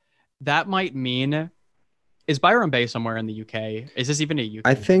there, that might mean is Byron Bay somewhere in the UK? Is this even a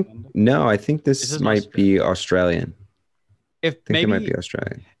I UK think brand? no, I think Is this this an might Australia? be Australian. If I think they might be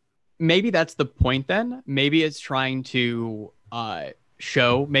Australian. maybe that's the point then. Maybe it's trying to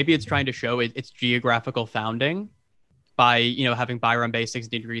show its geographical founding by having Byron Bay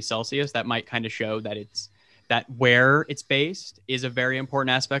 60 degrees Celsius. That might kind of show that that where it's based is a very important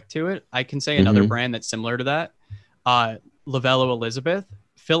aspect to it. I can say another Hmm. brand that's similar to that, Lavello Elizabeth.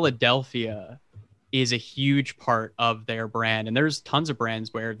 Philadelphia is a huge part of their brand, and there's tons of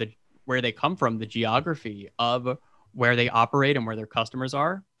brands where they come from, the geography of where they operate and where their customers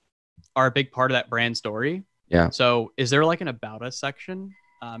are a big part of that brand story. Yeah. So, is there like an about us section?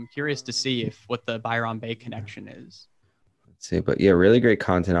 I'm curious to see if what the Byron Bay connection is. See, but yeah, really great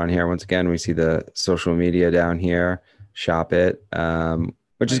content on here. Once again, we see the social media down here. Shop it,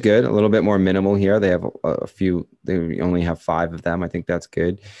 which is Right. good. A little bit more minimal here. They have a few. They only have 5 of them. I think that's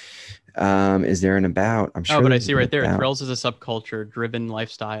good. Is there an about? I'm Oh, sure but I there's see an right there, about. Thrills is a subculture driven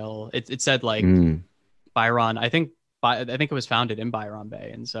lifestyle. It said like Mm, Byron. I think it was founded in Byron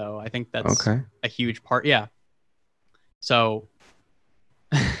Bay, and so I think that's okay. a huge part. Yeah. So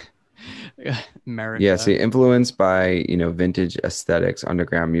Yeah, America. see, influenced by, vintage aesthetics,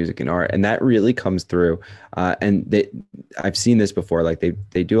 underground music and art, and that really comes through. I've seen this before. Like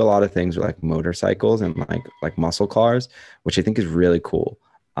they do a lot of things with like motorcycles and like muscle cars, which I think is really cool.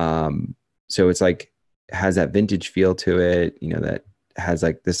 So it's like has that vintage feel to it. That has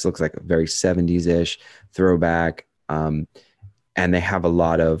like this looks like a very 70s ish throwback. And they have a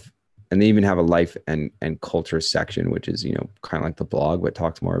lot of and they even have a life and culture section, which is kind of like the blog but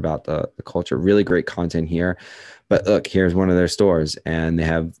talks more about the culture. Really great content here. But look, here's one of their stores, and they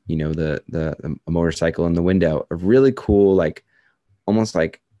have the motorcycle in the window, a really cool, like almost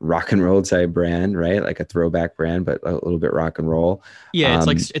like rock and roll type brand, right? Like a throwback brand but a little bit rock and roll. Yeah, um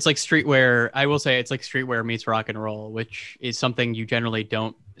it's like streetwear. I will say it's like streetwear meets rock and roll, which is something you generally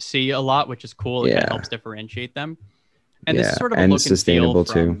don't see a lot, which is cool. It kind of helps yeah, differentiate them. And this is yeah, sort of a and look and feel sustainable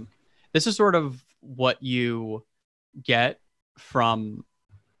too. from this is sort of what you get from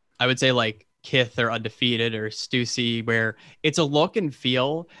I would say like Kith or Undefeated or Stussy, where it's a look and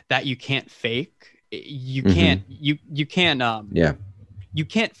feel that you can't fake. you Mhm. can't you can't Yeah. you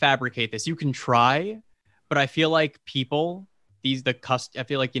can't fabricate this. You can try, but I feel like people, I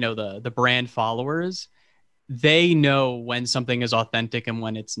feel like, the brand followers, they know when something is authentic and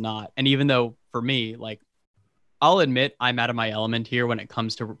when it's not. And even though for me, like, I'll admit I'm out of my element here when it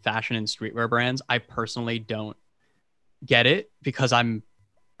comes to fashion and streetwear brands. I personally don't get it because uh,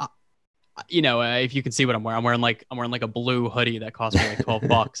 if you can see what I'm wearing, I'm wearing like a blue hoodie that cost me like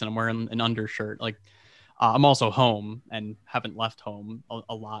 $12, and I'm wearing an undershirt. Like, I'm also home and haven't left home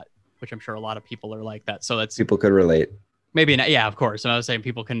a lot, which I'm sure a lot of people are like that. So that's People could relate. maybe not, yeah, of course. And I was saying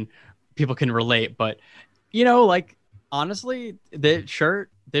people can relate, but like, honestly, this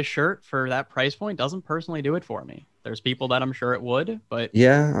shirt for that price point doesn't personally do it for me. There's people that I'm sure it would, but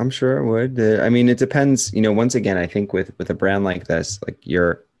Yeah, I'm sure it would. I mean, it depends. Once again, I think with a brand like this, like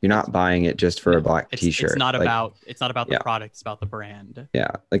you're it's not buying it just for a no, black it's t-shirt. not Like, about the yeah, product, it's about the brand.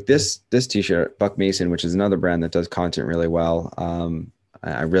 yeah. Like this t-shirt, Buck Mason, which is another brand that does content really well.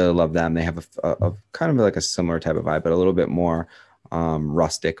 I really love them. They have a kind of like a similar type of vibe, but a little bit more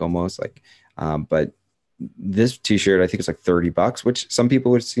rustic almost. Like, but this t-shirt, I think it's like $30, which some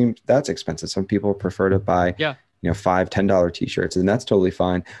people would seem that's expensive. Some people prefer to buy Yeah. $5, $10 t-shirts, and that's totally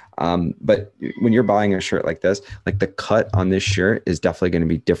fine. But when you're buying a shirt like this, like the cut on this shirt is definitely going to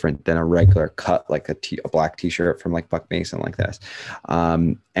be different than a regular cut, like a black t-shirt from like Buck Mason like this.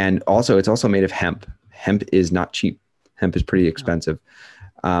 And also it's also made of hemp. Hemp is not cheap. Hemp is pretty expensive.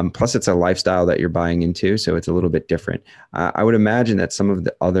 Plus, it's a lifestyle that you're buying into, so it's a little bit different. I would imagine that some of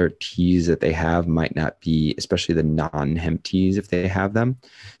the other teas that they have might not be, especially the non-hemp teas, if they have them.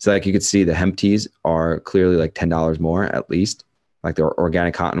 So, like you could see, the hemp teas are clearly like $10 more at least. Like the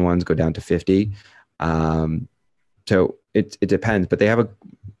organic cotton ones go down to 50. So it depends, but they have a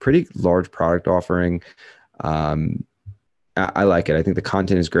pretty large product offering. I like it. I think the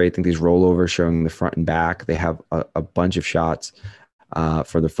content is great. I think these rollovers showing the front and back. They have a bunch of shots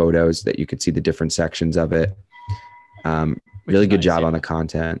for the photos that you could see the different sections of it. Really good Nice, job yeah. on the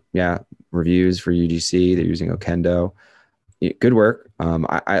content. Yeah. Reviews for UGC. They're using Okendo. Good work.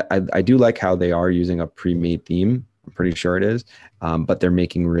 I do like how they are using a pre-made theme. I'm pretty sure it is, but they're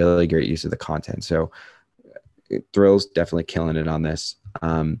making really great use of the content. So Thrill's definitely killing it on this.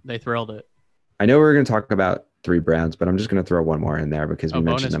 They thrilled it. I know we're going to talk about 3 brands, but I'm just going to throw one more in there because we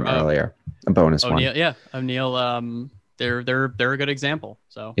mentioned them earlier. A bonus one. O'Neill, yeah, O'Neill. They're a good example.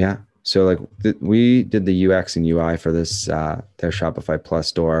 So yeah. So like we did the UX and UI for this their Shopify Plus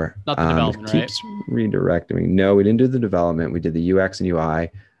store. Not the development, it keeps redirecting me. No, we didn't do the development. We did the UX and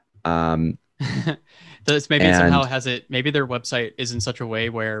UI. This maybe somehow has it. Maybe their website is in such a way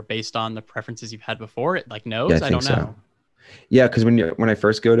where, based on the preferences you've had before, it like knows. Yeah, I don't know. So. Yeah, because when I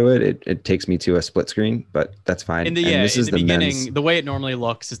first go to it, it takes me to a split screen, but that's fine. In the beginning, the way it normally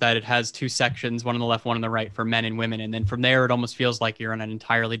looks is that it has 2 sections, one on the left, one on the right, for men and women, and then from there it almost feels like you're on an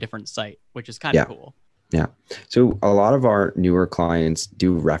entirely different site, which is kind of cool. Yeah. So a lot of our newer clients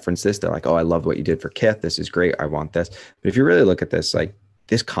do reference this. They're like, "Oh, I love what you did for Kith. This is great. I want this." But if you really look at this, like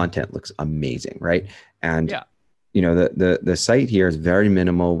this content looks amazing, right? And the site here is very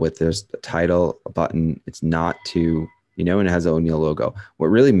minimal with this title, a button. It's not too and it has the O'Neill logo. What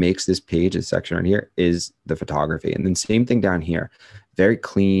really makes this page, this section right here, is the photography. And then same thing down here, very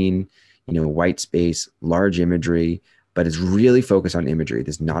clean, white space, large imagery, but it's really focused on imagery.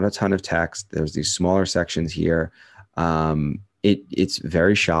 There's not a ton of text. There's these smaller sections here. It's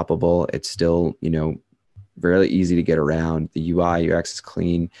very shoppable. It's still, really easy to get around. The UI, UX is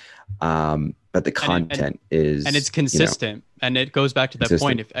clean. But the content is, and it's consistent. And it goes back to that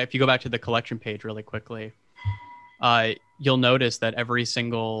point. If you go back to the collection page really quickly, you'll notice that every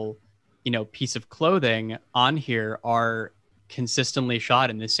single, piece of clothing on here are consistently shot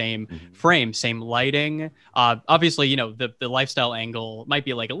in the same frame, same lighting. Obviously, the lifestyle angle might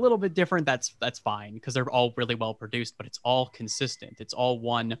be like a little bit different. That's fine because they're all really well produced, but it's all consistent. It's all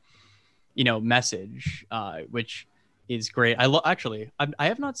one, message, which is great. I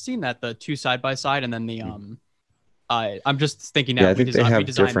have not seen that, the 2 side by side, and then the I'm just thinking now. Yeah, I think they have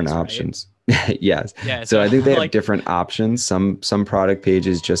different options. Right? Yes. Yeah. So I think they have different options. Some product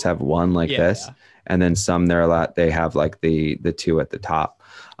pages just have one like this, and then some they have like the 2 at the top.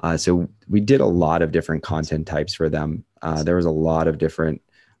 So we did a lot of different content types for them. There was a lot of different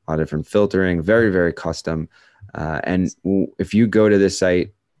filtering, very, very custom. And if you go to this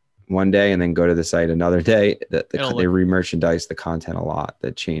site one day and then go to the site another day, they re-merchandise the content a lot.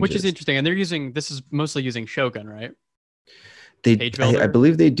 That changes, which is interesting. And this is mostly using Shogun, right? I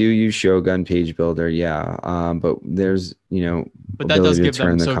believe they do use Shogun Page Builder, yeah. But there's but that does give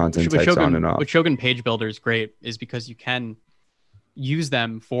them the content types on and off. What Shogun Page Builder is great is because you can use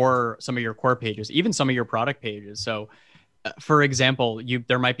them for some of your core pages, even some of your product pages. So for example,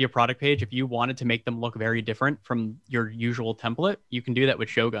 there might be a product page. If you wanted to make them look very different from your usual template, you can do that with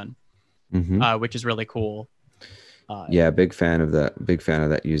Shogun, which is really cool. Yeah, big fan of that. Big fan of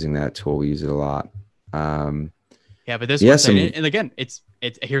that. Using that tool, we use it a lot. Yeah, but this website, and again, it's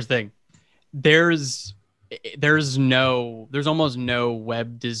here's the thing. There's almost no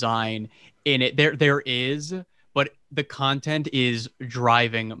web design in it. There is, but the content is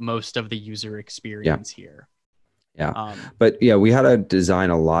driving most of the user experience here. Yeah. But yeah, we had to design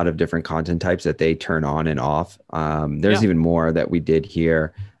a lot of different content types that they turn on and off. There's even more that we did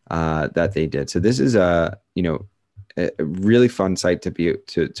here that they did. So this is a really fun site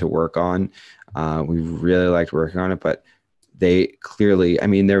to work on. We really liked working on it, but they clearly, I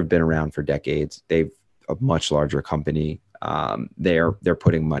mean, they've been around for decades. They've a much larger company. They're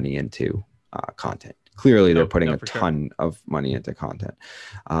putting money into content. Clearly, they're putting a ton of money into content.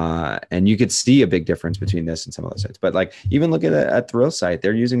 And you could see a big difference between this and some other sites. But like, even look at Thrill site,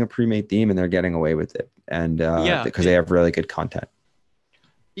 they're using a pre-made theme and they're getting away with it. And because they have really good content.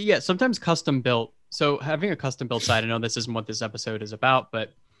 Yeah, sometimes custom built. So having a custom built site, I know this isn't what this episode is about,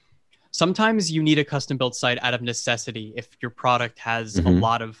 but sometimes you need a custom built site out of necessity if your product has a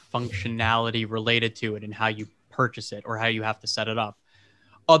lot of functionality related to it and how you purchase it or how you have to set it up.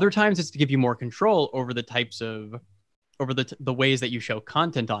 Other times it's to give you more control over the types of, over the ways that you show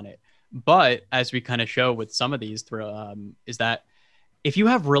content on it. But as we kind of show with some of these, is that if you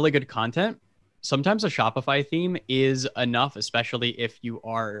have really good content, sometimes a Shopify theme is enough, especially if you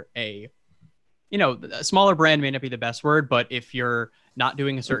are a smaller brand may not be the best word, but if you're not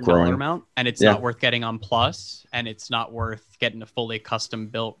doing a certain dollar amount and it's not worth getting on Plus and it's not worth getting a fully custom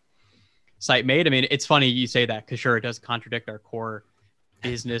built site made. I mean, it's funny you say that because sure, it does contradict our core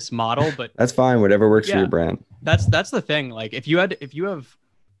business model, but that's fine. Whatever works for your brand. That's the thing. Like if you have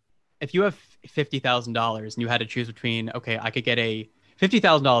 $50,000 and you had to choose between, okay, I could get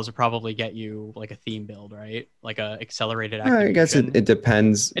 $50,000 would probably get you like a theme build, right? Like a accelerated activation. I guess it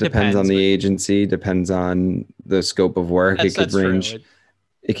depends. It depends on the agency, depends on the scope of work. It could range.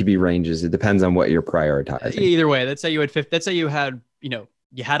 It could be ranges. It depends on what you're prioritizing. Either way, let's say you had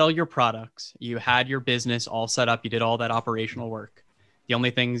you had all your products, you had your business all set up, you did all that operational work. The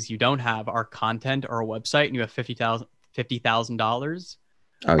only things you don't have are content or a website, and you have $50,000.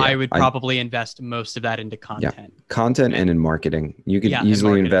 I would probably invest most of that into content. Content and in marketing. You could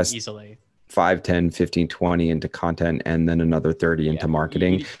easily invest 5, 10, 15, 20 into content and then another 30 into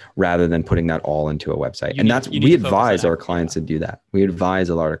marketing rather than putting that all into a website. And we advise our clients to do that. We advise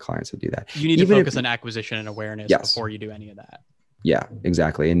a lot of clients to do that. You need to focus on acquisition and awareness before you do any of that. Yeah,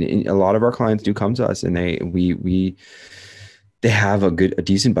 exactly. And a lot of our clients do come to us and they have a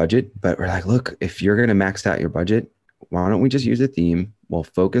decent budget, but we're like, look, if you're going to max out your budget, why don't we just use a theme? We'll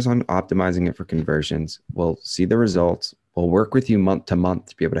focus on optimizing it for conversions. We'll see the results. We'll work with you month to month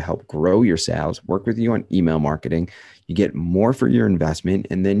to be able to help grow your sales, work with you on email marketing. You get more for your investment,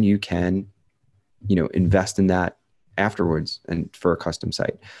 and then you can, invest in that afterwards and for a custom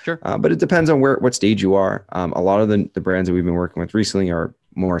site. Sure. But it depends on what stage you are. A lot of the brands that we've been working with recently are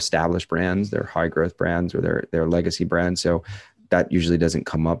more established brands. They're high growth brands or they're legacy brands. So that usually doesn't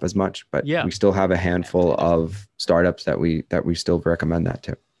come up as much, but we still have a handful of startups that we still recommend that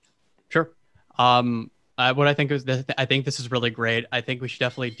to. Sure. What I think I think this is really great. I think we should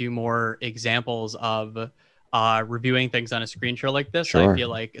definitely do more examples of reviewing things on a screen share like this. Sure. I feel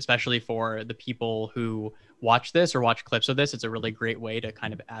like, especially for the people who watch this or watch clips of this, it's a really great way to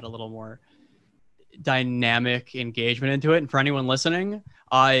kind of add a little more dynamic engagement into it. And for anyone listening,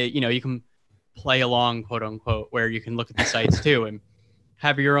 you can play along, quote unquote, where you can look at the sites too and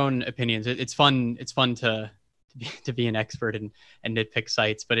have your own opinions. It's fun. It's fun to be an expert and nitpick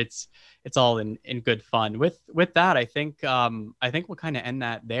sites, but it's all in good fun. With that, I think we'll kind of end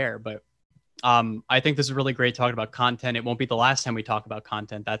that there. But I think this is really great talking about content. It won't be the last time we talk about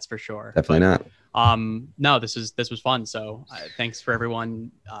content, that's for sure. Definitely not. No, this was fun. So thanks for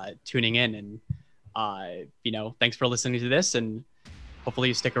everyone tuning in, and thanks for listening to this, and hopefully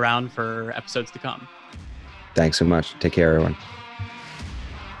you stick around for episodes to come. Thanks so much. Take care, everyone.